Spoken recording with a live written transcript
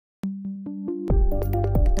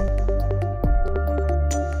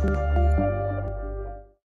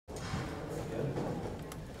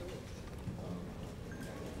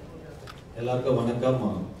எல்லாருக்கும் வணக்கம்.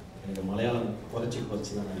 எனக்கு மலையாளம் குறைச்சி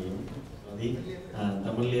தான் தெரியும். அது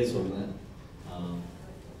தமிழ்லேயே சொல்கிறேன்.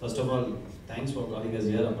 First of all thanks for calling as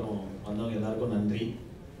here. அப்புறம் வந்தவங்க எல்லாருக்கும் நன்றி.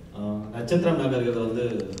 நட்சத்திரம் நகர்கிறது வந்து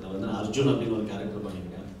நான் வந்து அர்ஜுன் அப்படின்னு ஒரு கேரக்டர்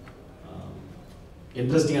பண்ணியிருக்கேன்.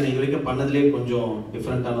 இன்ட்ரெஸ்டிங்கான இது வரைக்கும் பண்ணதுலேயே கொஞ்சம்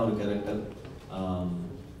டிஃப்ரெண்ட்டான ஒரு கேரக்டர்.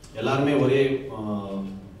 எல்லாருமே ஒரே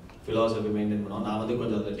ஃபிலாசபி மெயின்டைன் பண்ணுவோம். நான் வந்து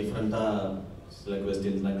கொஞ்சம் அதில் டிஃப்ரெண்ட்டாக சில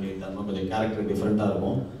கொஸ்டின்ஸ்லாம் கேட்டேன். கொஞ்சம் கேரக்டர் டிஃப்ரெண்ட்டாக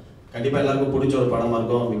இருக்கும். கண்டிப்பாக எல்லாருக்கும் பிடிச்ச ஒரு படமாக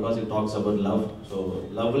இருக்கும். Because it talks about love. So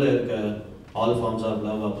லவ்வில் இருக்க ஆல் ஃபார்ம்ஸ் ஆஃப்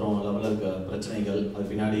லவ், அப்புறம் லவ்வில் இருக்க பிரச்சனைகள், அது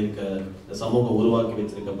பின்னாடி இருக்க சமூகம் உருவாக்கி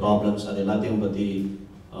வச்சிருக்க ப்ராப்ளம்ஸ், அது எல்லாத்தையும் பற்றி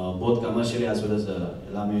both commercially as well as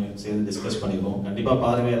எல்லாமே சேர்ந்து டிஸ்கஸ் பண்ணியிருக்கோம். கண்டிப்பாக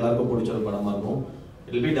பாருங்கள், எல்லாருக்கும் பிடிச்ச ஒரு படமாக இருக்கும்.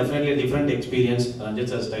 It will be definitely different experience.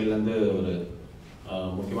 Ranjith sir ஸ்டைல்லேருந்து ஒரு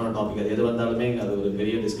முக்கியமான டாபிக் அது எது வந்தாலுமே அது ஒரு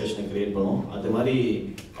பெரிய டிஸ்கஷனை கிரியேட் பண்ணும். அது மாதிரி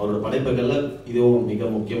அவரோட படைப்புகளில் இதுவும் மிக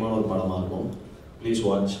முக்கியமான ஒரு படமாக இருக்கும். Please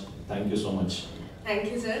watch. Thank you so much.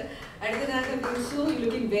 Thank you sir. அடுத்ததாக Vinsu, you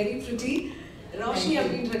looking very pretty. Roshini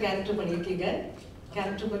அப்படின்ற கேரக்டர் பண்ணியிருக்கீங்க.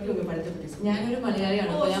 கேரக்டர் பற்றி உங்கள் படத்தை பற்றி ഞാനൊരു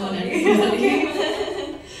മലയാളിയാണ്.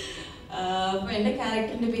 അപ്പോൾ എൻ്റെ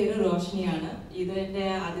ക്യാരക്ടറിൻ്റെ പേര് റോഷിനിയാണ്. ഇത് എൻ്റെ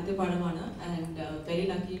ആദ്യത്തെ പടമാണ്. And very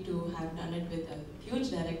lucky to have done it with huge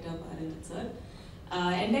director pa.ranjith sir.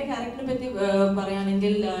 എൻ്റെ ക്യാരക്ടറിനെ പറ്റി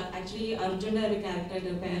പറയുകയാണെങ്കിൽ ആക്ച്വലി അർജുൻ്റെ ഒരു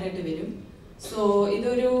ക്യാരക്ടറായിട്ട് പേരായിട്ട് വരും. സോ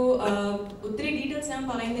ഇതൊരു ഒത്തിരി ഡീറ്റെയിൽസ് ഞാൻ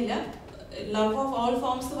പറയുന്നില്ല. ലവ് ഓഫ് ഓൾ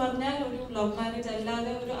ഫോംസ് പറഞ്ഞാൽ ഒരു ലവ് മാരേജ്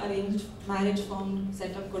അല്ലാതെ ഒരു അറേഞ്ച് മാരേജ് ഫോം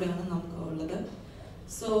സെറ്റപ്പ് കൂടെയാണ് നമുക്ക് ഉള്ളത്.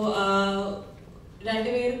 സോ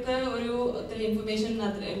രണ്ടുപേർക്ക് ഒരു ഒത്തിരി ഇൻഫർമേഷൻ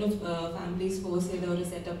ഫാമിലീസ് ഫോഴ്സ് ചെയ്ത ഒരു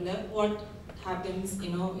സെറ്റപ്പിൽ what happens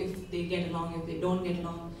if they get along, if they don't get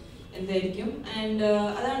along എന്തായിരിക്കും. ആൻഡ്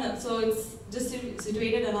അതാണ്. So it's just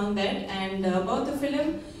situated around that. And about the film,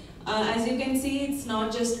 as you can see, it's not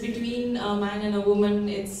just between a man and a woman,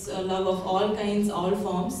 it's a love of all kinds, all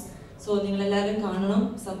forms. So ningal ellarum kaananam,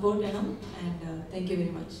 support cheyanam, and thank you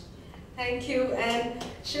very much. Thank you. And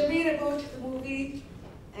Shabir, about the movie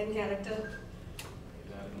and character.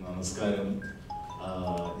 നമസ്കാരം.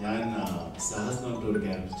 ഞാൻ സാഹസ് എന്ന് പറഞ്ഞ ഒരു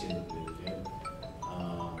character ചെയ്തിട്ടുണ്ട്.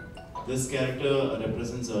 This character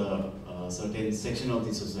represents a certain section of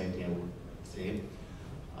the society, I would say.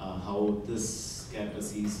 How this character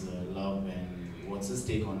sees love and what's his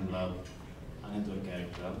take on love. Another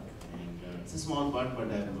character, and it's a small part, but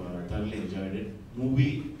I've thoroughly enjoyed it.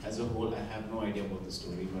 Movie as a whole, I have no idea about the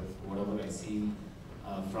story, but whatever I see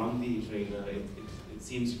from the trailer, it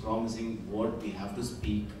seems promising. What we have to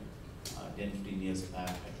speak 10-15 years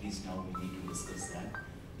back, at least now we need to discuss that,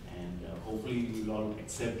 and hopefully we will all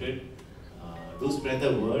accept it. Do spread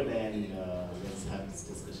the word, and let's have this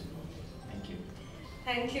discussion. Thank you.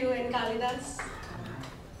 Thank you. And Kalidas.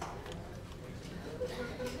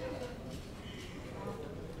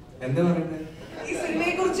 എന്താ പറയുന്നത് ഈ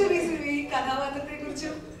സിനിമയെ കുറിച്ചും ഈ കഥാപാത്രത്തെ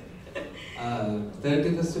കുറിച്ചും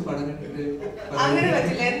 31st പടം കണ്ടിട്ട് അങ്ങനെ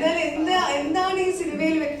പറ്റില്ല. എന്താണ് ഈ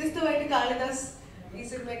സിനിമയിൽ വ്യത്യസ്തമായിട്ട് കാളിദാസ് ഈ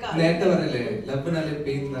സിനിമയെ നേരത്തെ പറഞ്ഞല്ലേ ലവ് നാലെ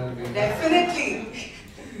പെയിൻ ഡെഫിനറ്റ്ലി.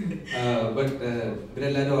 ബട്ട്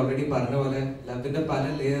ഇവരെല്ലാവരും ഓൾറെഡി പറഞ്ഞ പോലെ ലവിന്റെ പല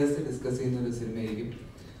ലേയേഴ്സ് ഡിസ്കസ് ചെയ്യുന്ന ഒരു സിനിമയായിരിക്കും.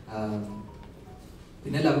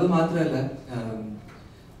 പിന്നെ ലവ് മാത്രമല്ല,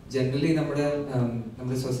 ജനറലി നമ്മുടെ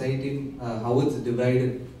സൊസൈറ്റിയും how it's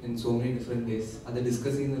divided in so many different vase, അത്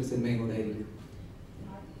ഡിസ്കസ് ചെയ്യുന്ന ഒരു സിനിമയും കൂടെ ആയിരിക്കും.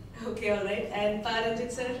 Okay, all right. And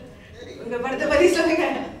pa.ranjith sir, உங்க படத்தை பத்தி சொல்லுங்க.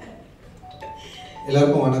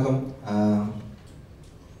 எல்லாருக்கும் வணக்கம்.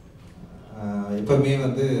 இப்போமே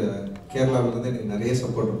வந்து கேரளாவிலேருந்து எனக்கு நிறைய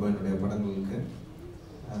சப்போர்ட் இருக்கும் என்னுடைய படங்களுக்கு.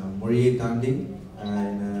 மொழியை தாண்டி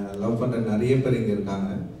என்னை லவ் பண்ணுற நிறைய பேர் இங்கே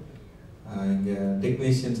இருக்காங்க. இங்கே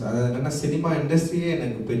டெக்னீஷியன்ஸ், அதாவது என்னென்னா சினிமா இண்டஸ்ட்ரியே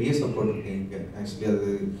எனக்கு பெரிய சப்போர்ட் இருக்குது இங்கே. ஆக்சுவலி அது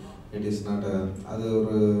இட் இஸ் நாட் அது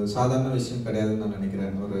ஒரு சாதாரண விஷயம் கிடையாதுன்னு நான்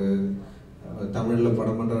நினைக்கிறேன். ஒரு தமிழில்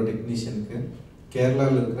படம் பண்ணுற ஒரு டெக்னீஷியனுக்கு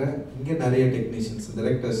கேரளாவில் இருக்கிற இங்கே நிறைய டெக்னீஷியன்ஸ்,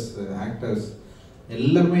 டைரக்டர்ஸ், ஆக்டர்ஸ்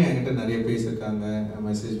எல்லாருமே என்கிட்ட நிறைய பேசியிருக்காங்க,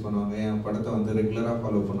 மெசேஜ் பண்ணுவாங்க, என் படத்தை வந்து ரெகுலராக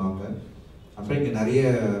ஃபாலோ பண்ணுவாங்க. அப்புறம் இங்கே நிறைய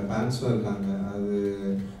ஃபேன்ஸும் இருக்காங்க.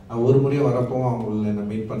 அது ஒரு முறையும் வரப்போ அவங்கள என்னை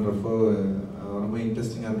மீட் பண்ணுறப்போ ரொம்ப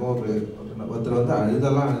இன்ட்ரெஸ்டிங்காக இருக்கும். ஒருத்தர் வந்து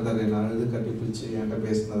அழுதார், என்ன அழுது கட்டி பிடிச்சி என்கிட்ட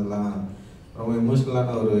பேசினதெல்லாம் ரொம்ப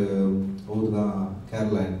எமோஷ்னலான ஒரு ஊர் தான்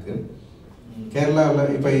கேரளா. எனக்கு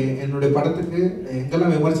கேரளாவில் இப்போ என்னுடைய படத்துக்கு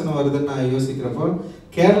எங்கெல்லாம் விமர்சனம் வருதுன்னு நான் யோசிக்கிறப்போ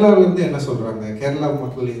கேரளாவிலேருந்து என்ன சொல்கிறாங்க, கேரளா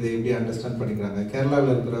மக்கள் இதை எப்படி அண்டர்ஸ்டாண்ட் பண்ணிக்கிறாங்க,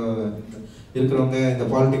 கேரளாவில் இருக்கிறவங்க இந்த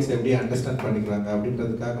பாலிடிக்ஸ் எப்படி அண்டர்ஸ்டாண்ட் பண்ணிக்கிறாங்க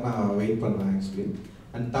அப்படின்றதுக்காக நான் வெயிட் பண்ணுவேன் ஆக்சுவலி.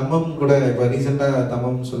 அண்ட் தம்மம் கூட இப்போ ரீசெண்டாக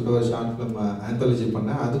தம்மம்னு சொல்லிட்டு ஒரு ஷார்ட் ஃபிலிம் ஆந்தாலஜி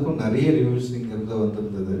பண்ணேன். அதுக்கும் நிறைய ரிவ்யூஸ் இங்கேருந்து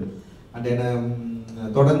வந்திருந்தது. அண்ட் என்னை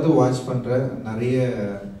தொடர்ந்து வாட்ச் பண்ணுற நிறைய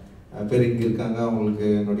பேர் இங்கே இருக்காங்க. அவங்களுக்கு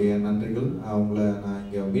என்னுடைய நன்றிகள். அவங்கள நான்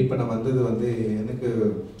இங்கே மீட் பண்ண வந்தது வந்து எனக்கு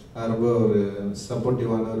ரொம்ப ஒரு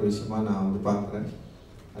சப்போர்ட்டிவான ஒரு விஷயமா நான் வந்து பார்க்குறேன்.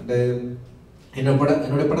 அண்டு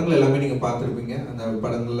என்னுடைய படங்கள் எல்லாமே நீங்கள் பார்த்துருப்பீங்க. அந்த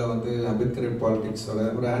படங்களில் வந்து அம்பேத்கர் பாலிடிக்ஸோட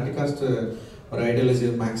ஒரு ஆன்டிகாஸ்ட் ஒரு ஐடியாலஜி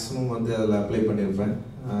மேக்ஸிமம் வந்து அதில் அப்ளை பண்ணியிருப்பேன்.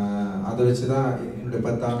 அதை வச்சு தான் என்னுடைய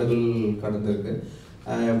 10 ஆண்டுகள் கடந்திருக்கு.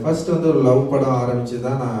 ஃபர்ஸ்ட் வந்து ஒரு லவ் படம் ஆரம்பித்து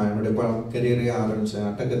தான் நான் என்னுடைய கெரியரே ஆரம்பித்தேன்.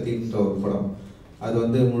 அட்டகத்தின்ற ஒரு படம். அது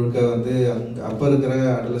வந்து முழுக்க வந்து அப்போ இருக்கிற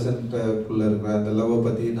அடலசன்ட்டுக்குள்ளே இருக்கிற அந்த லவ்வை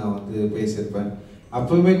பற்றி நான் வந்து பேசியிருப்பேன்.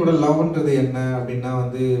 அப்போவுமே கூட லவ்ன்றது என்ன அப்படின்னா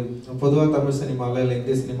வந்து பொதுவாக தமிழ் சினிமாவில் இல்லை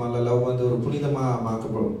இந்திய சினிமாவில் லவ் வந்து ஒரு புனிதமாக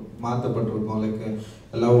மாற்றப்பட்டிருக்கோம். லைக்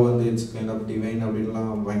லவ் வந்து இட்ஸ் கைண்ட் ஆஃப் டிவைன்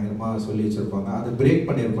அப்படின்லாம் பயங்கரமாக சொல்லி வச்சுருப்பாங்க. அதை பிரேக்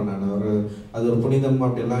பண்ணியிருப்பேன் நான். அது ஒரு புனிதம்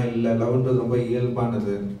அப்படிலாம் இல்லை. லவ்ன்றது ரொம்ப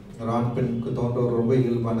இயல்பானது, ஒரு ஆண் பெண்ணுக்கு தோன்ற ரொம்ப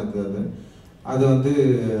இயல்பானது. அது வந்து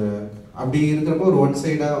அப்படி இருக்கிறப்போ ஒரு ஒன்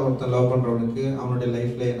சைடாக ஒருத்தன் லவ் பண்ணுறவனுக்கு அவனுடைய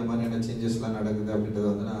லைஃப்பில் என்ன மாதிரியான சேஞ்சஸ்லாம் நடக்குது அப்படின்றத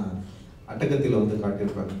வந்து நான் அட்டகத்தில் வந்து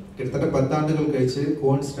காட்டியிருப்பேன். கிட்டத்தட்ட 10 ஆண்டுகள் கழிச்சு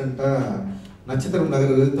கோஇன்சிடென்ட்டாக நட்சத்திரம்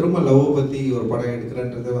நகர்கிறது திரும்ப லவ் பற்றி ஒரு படம்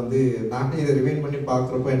எடுக்கிறேன்றதை வந்து நானே இதை ரிவைன் பண்ணி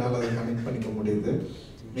பார்க்குறப்போ என்னால் அதை கனெக்ட் பண்ணிக்க முடியுது.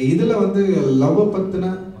 இதில் வந்து லவ்வை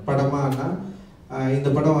பற்றின படமானா இந்த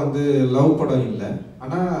படம் வந்து லவ் படம் இல்லை,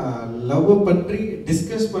 ஆனால் லவ்வை பற்றி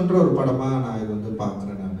டிஸ்கஸ் பண்ணுற ஒரு படமாக நான் இது வந்து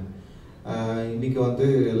பார்க்குறேன். இன்றைக்கி வந்து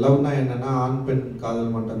லவ்னா என்னென்னா ஆண் பெண்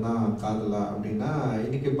காதல் மட்டும்தான் காதலா அப்படின்னா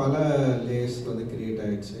இன்றைக்கி பல லேயர்ஸ் வந்து கிரியேட்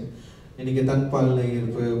ஆகிடுச்சு. இன்றைக்கி தன்பால்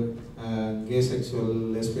ஈர்ப்பு, கே செக்ஷுவல்,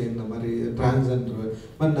 லெஸ்பியன், இந்த மாதிரி டிரான்ஸ்ஜெண்டர்,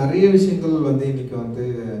 இந்த மாதிரி நிறைய விஷயங்கள் வந்து இன்றைக்கி வந்து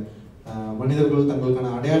மனிதர்கள்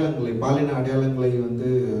தங்களுக்கான அடையாளங்களை, பாலின அடையாளங்களை வந்து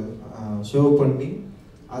ஷோ பண்ணி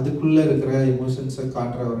அதுக்குள்ளே இருக்கிற எமோஷன்ஸை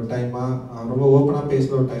காட்டுற ஒரு டைமாக, ரொம்ப ஓப்பனாக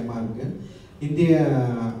பேசுகிற ஒரு டைமாக இருக்குது. இந்திய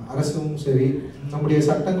அரசும் சரி, நம்முடைய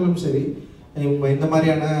சட்டங்களும் சரி, இந்த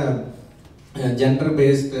மாதிரியான ஜெண்டர்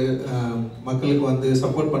பேஸ்டு மக்களுக்கு வந்து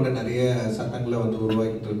சப்போர்ட் பண்ணுற நிறைய சட்டங்களை வந்து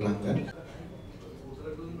உருவாக்கிட்டு இருக்காங்க.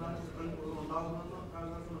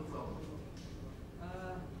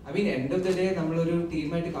 I mean, end of the day നമ്മളൊരു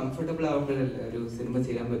ടീമായിട്ട് കംഫർട്ടബിൾ ആവുമ്പോഴല്ലേ ഒരു സിനിമ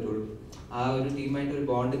ചെയ്യാൻ പറ്റുള്ളൂ. ആ ഒരു ടീമായിട്ട് ഒരു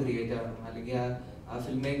ബോണ്ട് ക്രിയേറ്റ് ആവണം. അല്ലെങ്കിൽ ആ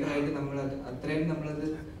ഫിലിം മേക്കറായിട്ട് നമ്മൾ അത്രയും നമ്മളത്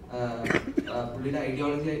പുള്ളിയുടെ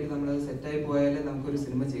ഐഡിയോളജി ആയിട്ട് നമ്മളത് സെറ്റായി പോയാലേ നമുക്കൊരു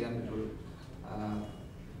സിനിമ ചെയ്യാൻ പറ്റുള്ളൂ.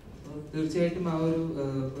 തീർച്ചയായിട്ടും ആ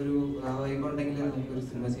ഒരു വൈബ് ഉണ്ടെങ്കിൽ നമുക്കൊരു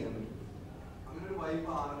സിനിമ ചെയ്യാൻ പറ്റും.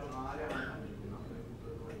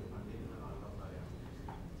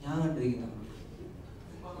 ഞാൻ കണ്ടിരിക്കുന്നു.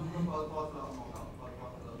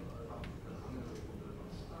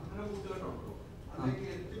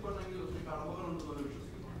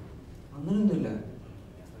 അങ്ങനൊന്നുമില്ല.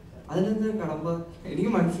 അതിനെന്താ കടമ്പ? എനിക്ക്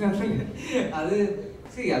മനസ്സിലാവില്ല.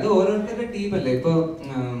 അത് ഓരോരുത്തരുടെ ടീമല്ലേ. ഇപ്പോൾ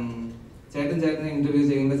ചേട്ടനെ ഇന്റർവ്യൂ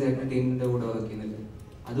ചെയ്യുമ്പോൾ ചേട്ടൻ്റെ ടീമിൻ്റെ കൂടെ വർക്ക് ചെയ്യുന്നില്ല,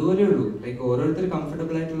 അതുപോലെ ഉള്ളൂ. ലൈക്ക് ഓരോരുത്തർ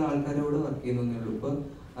കംഫർട്ടബിൾ ആയിട്ടുള്ള ആൾക്കാരുടെ കൂടെ വർക്ക് ചെയ്യുന്നേ ഉള്ളൂ. ഇപ്പോൾ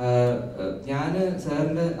ഞാൻ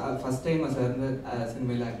സാറിൻ്റെ ഫസ്റ്റ് ടൈമാണ് സാറിൻ്റെ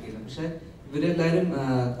സിനിമയിൽ ആക്ട് ചെയ്യുന്നത്. പക്ഷെ ഇവരെല്ലാവരും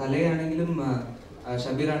കലയാണെങ്കിലും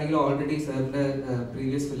ഷബീർ ആണെങ്കിലും ഓൾറെഡി സാറിൻ്റെ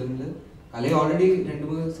പ്രീവിയസ് ഫിലിമിൽ കലയെ ഓൾറെഡി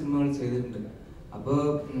 2-3 സിനിമകൾ ചെയ്തിട്ടുണ്ട്. അപ്പോൾ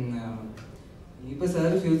ഇനിയിപ്പോൾ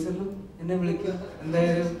സാറ് ഫ്യൂച്ചറിലും എന്നെ വിളിക്കുക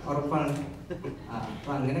എന്തായാലും ഉറപ്പാണ്.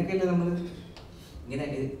 അപ്പം അങ്ങനെയൊക്കെയല്ലേ നമ്മൾ ഇങ്ങനെ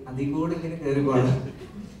അതികൂടെ ഇങ്ങനെ കയറി പോകണം.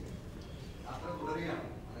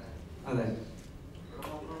 അതെ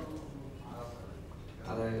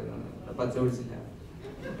അതെ, പച്ച പിടിച്ചില്ല.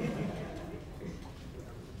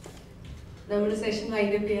 നമ്മുടെ സെഷൻ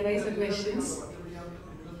വൈൻഡപ്പ് ചെയ്യാനായി ക്വസ്റ്റ്യൻസ്.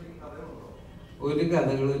 ഒരു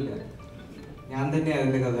കഥകളും ഇല്ല, ഞാൻ തന്നെയാണ്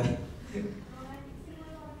അതിൻ്റെ കഥ.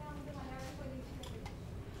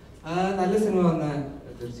 നല്ല സിനിമ വന്നാൽ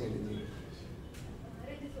തീർച്ചയായിട്ടും ചെയ്യും.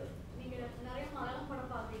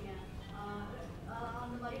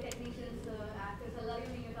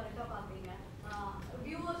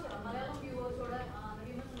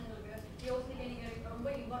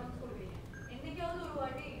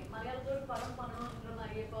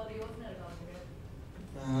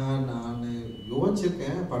 நான்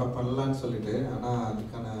யோசிச்சிருக்கேன் படம் பண்ணலான்னு சொல்லிட்டு, ஆனால்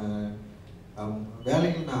அதுக்கான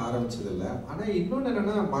வேலைகள் நான் ஆரம்பிச்சதில்லை. ஆனால் இன்னொன்று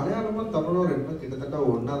என்னென்னா, மலையாளமும் தமிழும் ரெண்டும் கிட்டத்தட்ட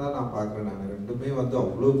ஒன்றா தான் நான் பார்க்குறேன். நான் ரெண்டுமே வந்து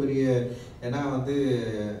அவ்வளோ பெரிய, ஏன்னா வந்து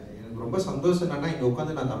எனக்கு ரொம்ப சந்தோஷம் என்னென்னா இங்கே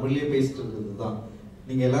உட்காந்து நான் தமிழ்லேயே பேசிட்டு இருக்கிறது தான்.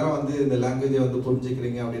 நீங்கள் எல்லாரும் வந்து இந்த லாங்குவேஜை வந்து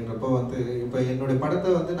புரிஞ்சுக்கிறீங்க அப்படின்றப்போ வந்து இப்போ என்னுடைய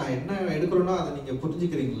படத்தை வந்து நான் என்ன எடுக்கிறேனோ அதை நீங்கள்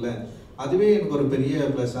புரிஞ்சுக்கிறீங்கள, அதுவே எனக்கு ஒரு பெரிய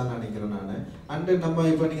ப்ளஸ்ஸாக நினைக்கிறேன் நான். அண்டு நம்ம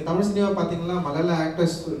இப்போ நீங்கள் தமிழ் சினிமா பார்த்தீங்கன்னா மலையாள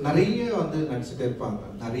ஆக்டர்ஸ் நிறைய வந்து நடிச்சுட்டே இருப்பாங்க,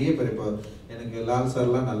 நிறைய பேர். இப்போ எனக்கு லால்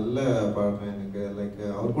சார்லாம் நல்ல பழக்கம் எனக்கு. லைக்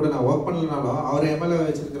அவர் கூட நான் ஒர்க் பண்ணலனாலும் அவர் எம்எல்ஏ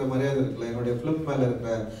வச்சிருக்கிற மரியாதை இருக்குல்ல, என்னுடைய ஃபிலிம் மேலே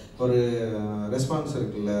இருக்கிற ஒரு ரெஸ்பான்ஸ்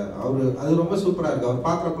இருக்குல்ல, அது ரொம்ப சூப்பராக இருக்குது. அவர்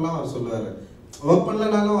பார்க்குறப்பெல்லாம் அவர் சொல்லுவார், ஒர்க்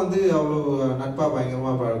பண்ணலனாலும் வந்து அவ்வளோ நட்பாக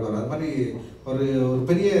பயங்கரமாக பழகுவார். அது மாதிரி ஒரு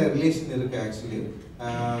பெரிய ரிலேஷன் இருக்குது ஆக்சுவலி.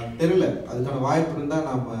 தெரியல, அதுக்கான வாய்ப்பு இருந்தால்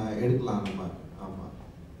நம்ம எடுக்கலாம் நம்ம. ஆமாம்.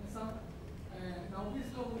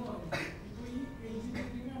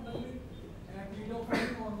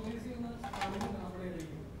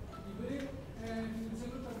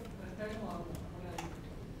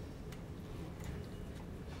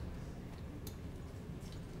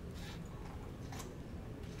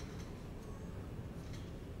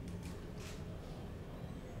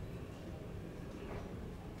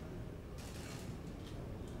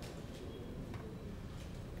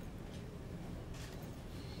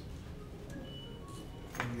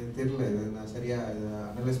 எனக்கு தெரியல, இது நான் சரியாக இதை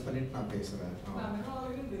அனலைஸ் பண்ணிட்டு நான் பேசுகிறேன்.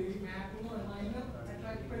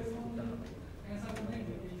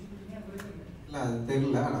 இல்லை அது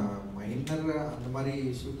தெரியல, நான் மைனர் அந்த மாதிரி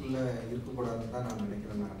இஷ்யூக்குள்ளே இருக்கக்கூடாதுன்னு தான் நான்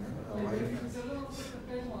நினைக்கிறேன்.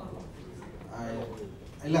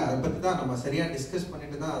 இல்லை அதை பற்றி தான் நம்ம சரியாக டிஸ்கஸ்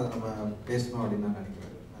பண்ணிட்டு தான் அதை நம்ம பேசணும் அப்படின்னு நான்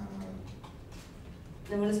நினைக்கிறேன்.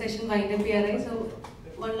 நம்மளோட செஷன் வைண்ட் அப் ஆகி, so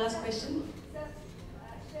one last question.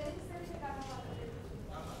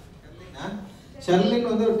 Sherlin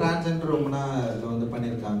வந்து ஒரு டிரான்ஸ்ஜெண்டர் உமனா இதில் வந்து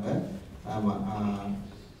பண்ணியிருக்காங்க. ஆமாம்,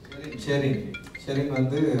 ஷெரின்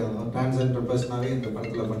வந்து டிரான்ஸ்ஜெண்டர் பர்சனாகவே இந்த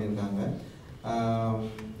படத்தில் பண்ணியிருக்காங்க.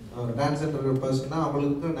 ஒரு டிரான்ஸ்ஜெண்டர் பர்சன்னா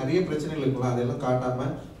அவங்களுக்கு நிறைய பிரச்சனைகள் இருக்கலாம், அதெல்லாம்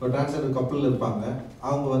காட்டாமல் ஒரு டிரான்ஸ்ஜெண்டர் கப்பல் இருப்பாங்க,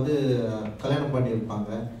 அவங்க வந்து கல்யாணம்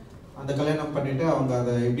பண்ணியிருப்பாங்க. அந்த கல்யாணம் பண்ணிவிட்டு அவங்க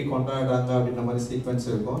அதை எப்படி கொண்டாடுறாங்க அப்படின்ற மாதிரி சீக்வன்ஸ்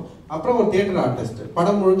இருக்கும். அப்புறம் ஒரு தியேட்டர் ஆர்டிஸ்ட்,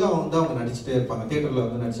 படம் முழுக்க அவங்க நடிச்சுட்டே இருப்பாங்க, தியேட்டரில்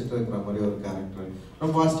வந்து நடிச்சுட்டு இருக்கிற மாதிரி ஒரு கேரக்டர்.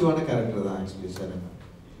 ரொம்ப பாசிட்டிவான கேரக்டர் தான் actually Sherin.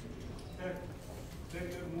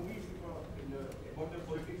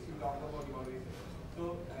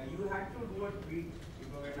 You had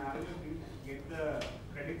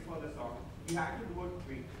to do a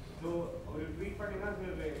tweet. So, our tweet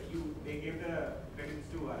they gave the credits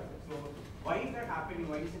to us. So, why is that happening?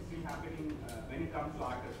 Why is it still happening when it comes to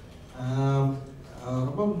artists?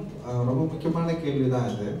 ரொம்ப முக்கியமான கேள்வி தான்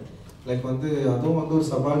இது. Like வந்து அதுவும் வந்து ஒரு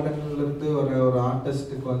சபால்டன்லேருந்து ஒரு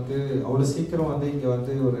ஆர்டிஸ்ட்டுக்கு வந்து அவ்வளோ சீக்கிரம் வந்து இங்கே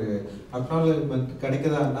வந்து ஒரு acknowledgement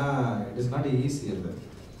கிடைக்குதான்னா it is not easy.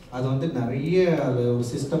 அது வந்து நிறைய அது ஒரு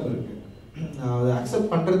சிஸ்டம் இருக்குது, அதை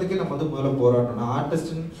அக்செப்ட் பண்ணுறதுக்கே நம்ம வந்து முதல்ல போராடணும். நான்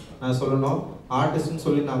ஆர்டிஸ்ட்னு நான் சொல்லணும், ஆர்டிஸ்ட்னு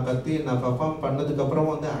சொல்லி நான் பர்ஃபார்ம்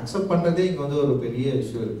பண்ணதுக்கப்புறம் வந்து அக்செப்ட் பண்ணுறதே இங்கே வந்து ஒரு பெரிய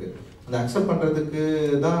இஷ்யூ இருக்குது. அந்த அக்செப்ட் பண்ணுறதுக்கு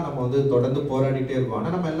தான் நம்ம வந்து தொடர்ந்து போராடிட்டே இருக்கோம்.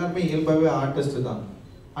 ஆனால் நம்ம எல்லாருமே இயல்பாகவே ஆர்டிஸ்ட்டு தான்.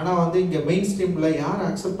 ஆனால் வந்து இங்கே மெயின் ஸ்ட்ரீமில் யார்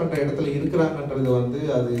அக்செப்ட் பண்ணுற இடத்துல இருக்கிறாங்கன்றது வந்து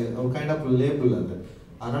அது ஒரு கைண்ட் ஆஃப் லேபிள் அது.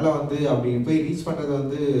 அதனால் வந்து அப்படி போய் ரீச் பண்ணுறது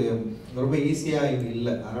வந்து ரொம்ப ஈஸியாக இங்கே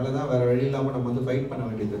இல்லை. அதனால தான் வேறு வழி இல்லாமல் நம்ம வந்து ஃபைட் பண்ண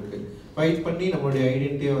வேண்டியது இருக்குது. ஃபைட் பண்ணி நம்மளுடைய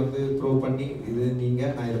ஐடென்டிட்டியை வந்து ப்ரூவ் பண்ணி இது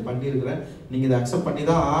நீங்கள் நான் இதை பண்ணியிருக்கிறேன், நீங்கள் இதை அக்செப்ட் பண்ணி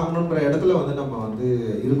தான் ஆகணுன்ற இடத்துல வந்து நம்ம வந்து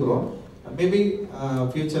இருக்கிறோம். மேபி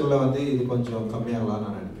ஃப்யூச்சரில் வந்து இது கொஞ்சம் கம்மியாகலாம்னு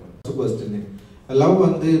நான் நினைக்கிறேன். கொஸ்டின், லவ்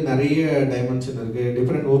வந்து நிறைய டைமென்ஷன் இருக்குது,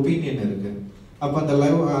 டிஃப்ரெண்ட் ஒப்பீனியன் இருக்குது. அப்போ அந்த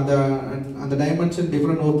லவ் அந்த டைமென்ஷன்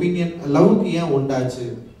டிஃப்ரெண்ட் ஒப்பீனியன் லவ்வுக்கு ஏன் உண்டாச்சு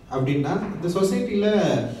அப்படின்னா, இந்த சொசைட்டியில்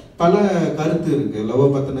பல கருத்து இருக்குது, லவ்வை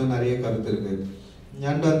பற்றின நிறைய கருத்து இருக்குது.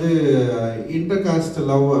 அண்ட் வந்து இன்டர்காஸ்ட்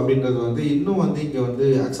லவ் அப்படின்றது வந்து இன்னும் வந்து இங்கே வந்து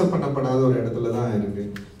அக்செப்ட் பண்ணப்படாத ஒரு இடத்துல தான் இருக்குது.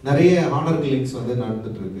 நிறைய ஹானர் கில்லிங்ஸ் வந்து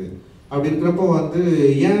நடந்துகிட்ருக்கு. அப்படி இருக்கிறப்போ வந்து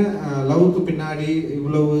ஏன் லவ்வுக்கு பின்னாடி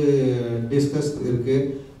இவ்வளவு டிஸ்கஸ் இருக்குது,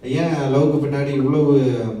 ஏன் லவ்வுக்கு பின்னாடி இவ்வளவு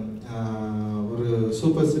ஒரு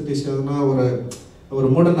சூப்பர்ஸ்டிஷனாக ஒரு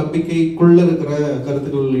மூட நம்பிக்கைக்குள்ளே இருக்கிற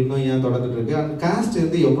கருத்துக்கள் இன்னும் ஏன் தொடர்ந்துட்டு இருக்கு. அண்ட் காஸ்ட்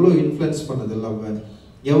வந்து எவ்வளோ இன்ஃப்ளூயன்ஸ் பண்ணுது லவ்,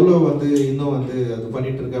 எவ்வளோ வந்து இன்னும் வந்து அது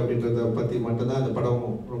பண்ணிட்டு இருக்கு அப்படின்றத பற்றி மட்டும்தான் அந்த படம்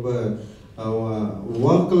ரொம்ப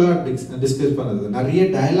ஒர்க்கெலாம் டிஸ்கஸ் பண்ணுது. நிறைய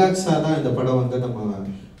டைலாக்ஸாக தான் இந்த படம் வந்து நம்ம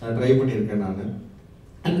ட்ரை பண்ணியிருக்கேன் நான்.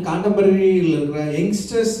 அண்ட் கான்டெம்பரரியில் இருக்கிற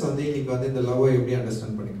யங்ஸ்டர்ஸ் வந்து இன்னைக்கு வந்து இந்த லவ்வை எப்படி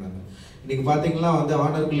அண்டர்ஸ்டாண்ட் பண்ணிக்கிறாங்க. இன்னைக்கு பார்த்தீங்கன்னா வந்து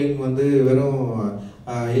ஹானர் கில்லிங் வந்து வெறும்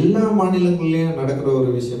எல்லா மாநிலங்கள்லேயும் நடக்கிற ஒரு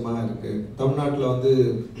விஷயமா இருக்குது. தமிழ்நாட்டில் வந்து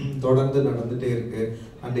தொடர்ந்து நடந்துகிட்டே இருக்குது.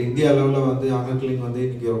 அண்ட் இந்தியா அளவில் வந்து ஹானர் கில்லிங் வந்து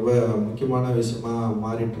இன்றைக்கி ரொம்ப முக்கியமான விஷயமா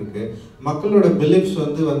மாறிட்டுருக்கு. மக்களோட பிலீஃப்ஸ்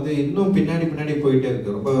வந்து இன்னும் பின்னாடி போயிட்டே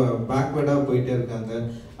இருக்குது, ரொம்ப பேக்வேர்டாக போயிட்டே இருக்காங்க.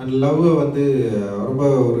 அண்ட் லவ்வை வந்து ரொம்ப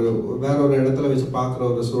வேற ஒரு இடத்துல வச்சு பார்க்குற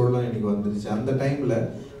ஒரு சூழலாம் இன்றைக்கி வந்துருச்சு. அந்த டைமில்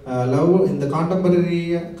லவ் இந்த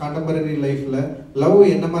கான்டெம்பரரி லைஃப்பில் லவ்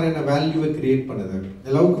என்ன மாதிரியான வேல்யூவை கிரியேட் பண்ணுது,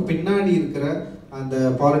 லவ்வுக்கு பின்னாடி இருக்கிற அந்த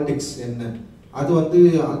பாலிட்டிக்ஸ் என்ன, அது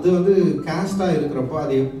வந்து காஸ்டாக இருக்கிறப்போ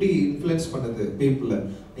அது எப்படி இன்ஃப்ளூயன்ஸ் பண்ணுது பீப்புளை.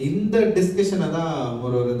 இந்த டிஸ்கஷனை தான்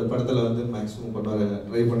இந்த படத்தில் வந்து மேக்ஸிமம் கொண்டு வர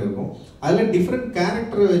ட்ரை பண்ணியிருக்கோம். அதில் டிஃப்ரெண்ட்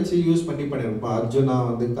கேரக்டரை வச்சு யூஸ் பண்ணியிருப்போம். அர்ஜுனா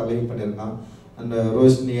வந்து கலை பண்ணியிருக்கான், அண்ட்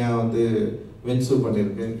ரோஷினியா வந்து வின்சு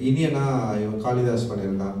பண்ணியிருக்கு, இனியனா இவன் காளிதாஸ்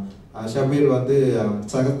பண்ணியிருக்கான், ஷபீர் வந்து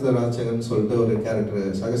சகஸ்ராட்சகன் சொல்லிட்டு ஒரு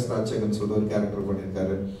கேரக்டர்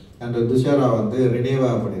பண்ணியிருக்காரு, அண்ட் துஷாரா வந்து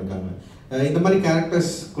ரினேவா பண்ணியிருக்காங்க. இந்த மாதிரி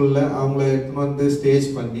கேரக்டர்ஸ்குள்ளே அவங்கள வந்து ஸ்டேஜ்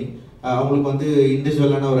பண்ணி அவங்களுக்கு வந்து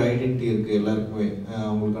இண்டிவிஜுவலான ஒரு ஐடென்டிட்டி இருக்குது. எல்லாருக்குமே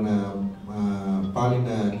அவங்களுக்கான பாலின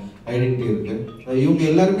ஐடென்டிட்டி இருக்குது. இவங்க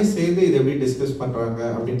எல்லாருமே சேர்ந்து இதை எப்படி டிஸ்கஸ் பண்ணுறாங்க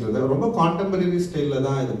அப்படின்றத ரொம்ப கான்டெம்பரரி ஸ்டைலில்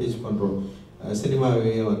தான் இதை டீச் பண்ணுறோம்.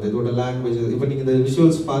 சினிமாவே வந்து இதோட லாங்குவேஜ், இப்போ நீங்கள் இந்த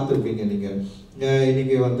விஷுவல்ஸ் பார்த்துருப்பீங்க. நீங்கள்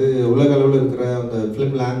இன்றைக்கி வந்து உலக அளவில் இருக்கிற அந்த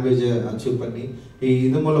ஃபிலிம் லாங்குவேஜை அச்சீவ் பண்ணி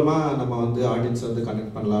இது மூலமாக நம்ம வந்து ஆடியன்ஸ் வந்து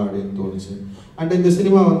கனெக்ட் பண்ணலாம் அப்படின்னு தோணுச்சு. அண்ட் இந்த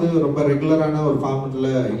சினிமா வந்து ரொம்ப ரெகுலரான ஒரு ஃபார்மெட்டில்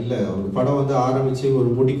இல்லை. ஒரு படம் வந்து ஆரம்பித்து ஒரு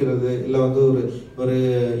முடிக்கிறது, இல்லை வந்து ஒரு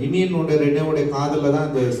இனியனோட ரெனோடைய காதலில் தான்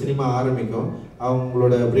இந்த சினிமா ஆரம்பிக்கும்.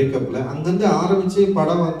 அவங்களோட பிரேக்கப்பில். அங்கேருந்து ஆரம்பித்து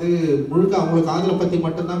படம் வந்து முழுக்க அவங்களோட காதலை பற்றி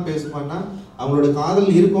மட்டும்தான் பேசுமான்னா அவங்களோட காதல்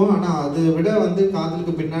இருக்கும், ஆனால் அதை விட வந்து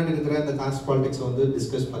காதலுக்கு பின்னாடி இருக்கிற அந்த காஸ்ட் பாலிடிக்ஸை வந்து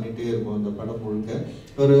டிஸ்கஸ் பண்ணிகிட்டே இருக்கும் அந்த படம் முழுக்க.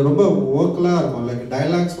 ஒரு ரொம்ப ஓக்கலாக இருக்கும், லைக்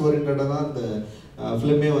டைலாக்ஸ் ஓரியன்டாக தான் இந்த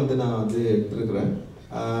ஃபிலிமே வந்து நான் வந்து எடுத்துருக்கிறேன்.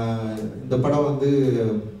 இந்த படம் வந்து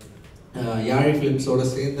யாழி ஃபிலிம்ஸோடு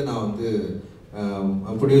சேர்ந்து நான் வந்து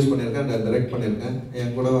ப்ரொடியூஸ் பண்ணியிருக்கேன் அண்ட் டைரக்ட் பண்ணியிருக்கேன்.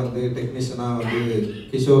 என் கூட வந்து டெக்னீஷியனாக வந்து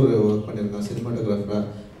கிஷோர் ஒர்க் பண்ணியிருக்கேன், சினிமாட்டோகிராஃபராக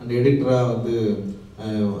அண்ட் எடிட்டராக வந்து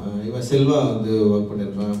இவன் செல்வா வந்து ஒர்க்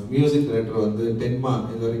பண்ணியிருக்கான். மியூசிக் டைரக்டர் வந்து டென்மா,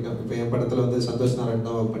 இது வரைக்கும் இப்போ என் படத்தில் வந்து சந்தோஷ் நாராயண்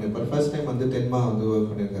தான் ஒர்க் பண்ணியிருப்பார். ஃபர்ஸ்ட் டைம் வந்து டென்மா வந்து ஒர்க்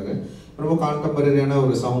பண்ணியிருக்காரு. ரொம்ப கான்டெம்பரரியான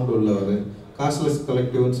ஒரு சவுண்ட் உள்ளவர். காஸ்ட்லெஸ்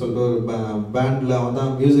கலெக்டிவ்னு சொல்லிட்டு ஒரு பேண்டில் அவன்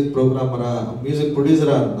தான் மியூசிக் ப்ரோக்ராமராக மியூசிக்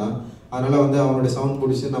ப்ரொடியூசராக இருந்தான். அதனால் வந்து அவனுடைய சவுண்ட்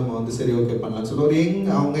பிடிச்சி நம்ம வந்து சரி ஓகே பண்ணலாம்னு சொல்லி ஒரு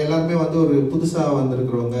அவங்க எல்லாருமே வந்து ஒரு புதுசாக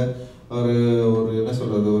வந்திருக்கிறவங்க, ஒரு ஒரு என்ன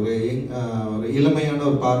சொல்கிறது, ஒரு ஒரு இளமையான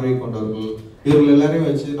ஒரு பார்வை கொண்டவர்கள். இவர்கள் எல்லாரையும்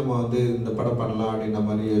வச்சு நம்ம வந்து இந்த படம் பண்ணலாம் அப்படின்ற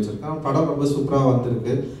மாதிரி வச்சுருக்கோம். படம் ரொம்ப சூப்பராக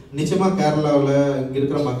வந்திருக்கு. நிச்சயமாக கேரளாவில் இங்கே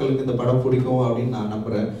இருக்கிற மக்களுக்கு இந்த படம் பிடிக்கும் அப்படின்னு நான்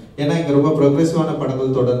நம்புகிறேன். ஏன்னா இங்கே ரொம்ப ப்ரோக்ரெசிவான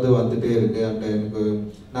படங்கள் தொடர்ந்து வந்துகிட்டே இருக்குது. அண்ட் எனக்கு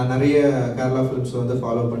நான் நிறைய கேரளா ஃபிலிம்ஸ் வந்து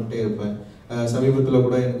ஃபாலோ பண்ணிட்டே இருப்பேன். சமீபத்தில்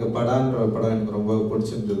கூட எனக்கு படான்ற படம் எனக்கு ரொம்ப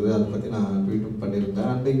பிடிச்சிருந்தது, அதை பற்றி நான் ட்வீட்டும் பண்ணியிருந்தேன்.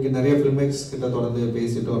 அண்ட் இங்கே நிறைய ஃபில்ம்மேக்ஸ் கிட்ட தொடர்ந்து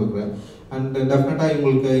பேசிட்டும் இருக்கிறேன். அண்ட் டெஃபினட்டாக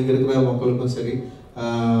இவங்களுக்கு இங்கே இருக்கிற மக்களுக்கும் சரி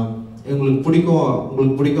உங்களுக்கு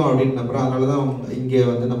பிடிக்கும் அப்படின்னு நம்புகிறேன். அதனால தான் இங்கே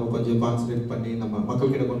வந்து நம்ம கொஞ்சம் கான்சன்ட்ரேட் பண்ணி நம்ம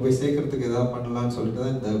மக்கள்கிட்ட கொண்டு போய் சேர்க்கறதுக்கு எதாவது பண்ணலாம்னு சொல்லிட்டு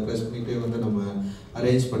தான் இந்த ப்ரெஸ் மீட்டே வந்து நம்ம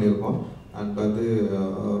அரேஞ்ச் பண்ணியிருக்கோம். அண்ட் வந்து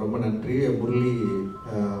ரொம்ப நன்றி. முரளி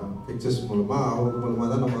பிக்சர்ஸ் மூலமாக அவங்க மூலமாக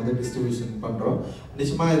தான் நம்ம வந்து டிஸ்ட்ரிபியூஷன் பண்ணுறோம்.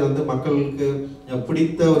 நிச்சயமாக இது வந்து மக்களுக்கு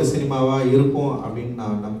பிடித்த ஒரு சினிமாவாக இருக்கும் அப்படின்னு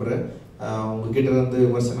நான் நம்புகிறேன். உங்ககிட்ட வந்து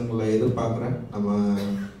விமர்சனங்களை எதிர்பார்க்குறேன். நம்ம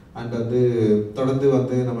அண்ட் வந்து தொடர்ந்து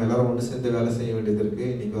வந்து நம்ம எல்லோரும் ஒன்று சேர்ந்து வேலை செய்ய வேண்டியது இருக்குது.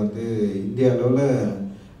 இன்றைக்கி வந்து இந்திய அளவில்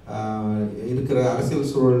இருக்கிற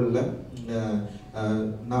அரசியல் சூழலில்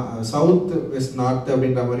சவுத் வெஸ்ட் நார்த்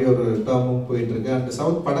அப்படின்ற மாதிரி ஒரு டேர்மும் போயிட்டுருக்கு. அந்த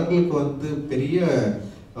சவுத் படங்களுக்கு வந்து பெரிய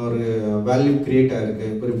ஒரு வேல்யூ கிரியேட் ஆகிருக்கு.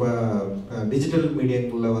 குறிப்பாக டிஜிட்டல்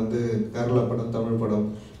மீடியங்களில் வந்து கேரளா படம், தமிழ் படம்,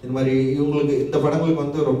 இந்த மாதிரி இவங்களுக்கு இந்த படங்களுக்கு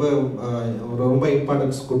வந்து ரொம்ப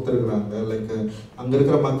இம்பார்ட்டன்ஸ் கொடுத்துருக்குறாங்க. லைக் அங்கே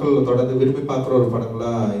இருக்கிற மக்கள் தொடர்ந்து விரும்பி பார்க்குற ஒரு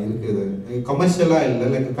படங்களாக இருக்குது. கமர்ஷியலாக இல்லை,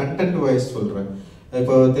 லைக் கண்டென்ட் வைஸ் சொல்கிறேன்.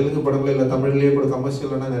 இப்போ தெலுங்கு படங்கள் இல்லை தமிழ்லேயே கூட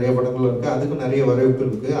கமர்ஷியலான நிறைய படங்கள் இருக்குது, அதுக்கும் நிறைய வரவேற்பு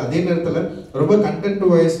இருக்குது. அதே நேரத்தில் ரொம்ப கண்டென்ட்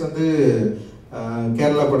வைஸ் வந்து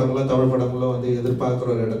கேரளா படங்களும் தமிழ் படங்களும் வந்து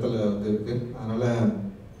எதிர்பார்க்குற ஒரு இடத்துல வந்து இருக்குது. அதனால்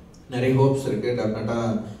நிறைய ஹோப்ஸ் இருக்குது. டெஃபினட்டாக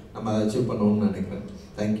நம்ம அதை அச்சீவ் பண்ணுவோம்னு நினைக்கிறேன்.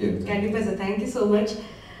 தேங்க்யூ. கண்டிப்பாக sir, thank you so much.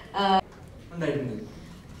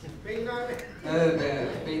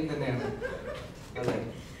 Pain തന്നെയാണ്. അതെ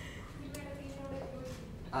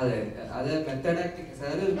അതെ അത് മെത്തേഡ് ആക്ടിങ്.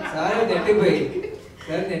 സാറ്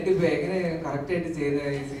ഞെട്ടിപ്പോയി എങ്ങനെ കറക്റ്റ് ആയിട്ട് ചെയ്യുന്ന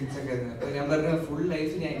ഈ സീൻസ് ഒക്കെ. അപ്പൊ ഞാൻ പറഞ്ഞ ഫുൾ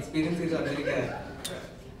ലൈഫ് ഞാൻ എക്സ്പീരിയൻസ് ചെയ്ത് വന്നിരിക്കുക.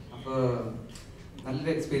 അപ്പൊ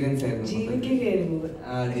നല്ലൊരു എക്സ്പീരിയൻസ് ആയിരുന്നു. ജീവിക്കുകയായിരുന്നു.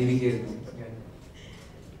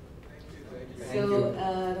 നമുക്ക്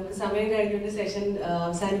സമയം കഴിഞ്ഞുകൊണ്ട് സെഷൻ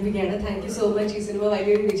അവസാനിപ്പിക്കുകയാണ്. Thank you so much. ഈ സിനിമ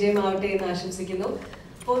വലിയൊരു വിജയമാവട്ടെ എന്ന് ആശംസിക്കുന്നു.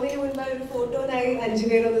 പോകുന്നതിന് മുൻപ് ഒരു ഫോട്ടോനായി 5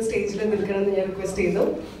 പേരൊന്ന് സ്റ്റേജിൽ നിൽക്കണം എന്ന് ഞാൻ റിക്വസ്റ്റ് ചെയ്യുന്നു.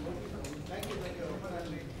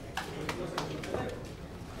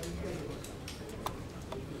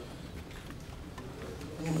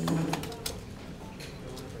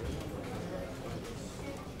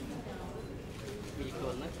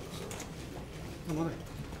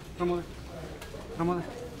 Come on.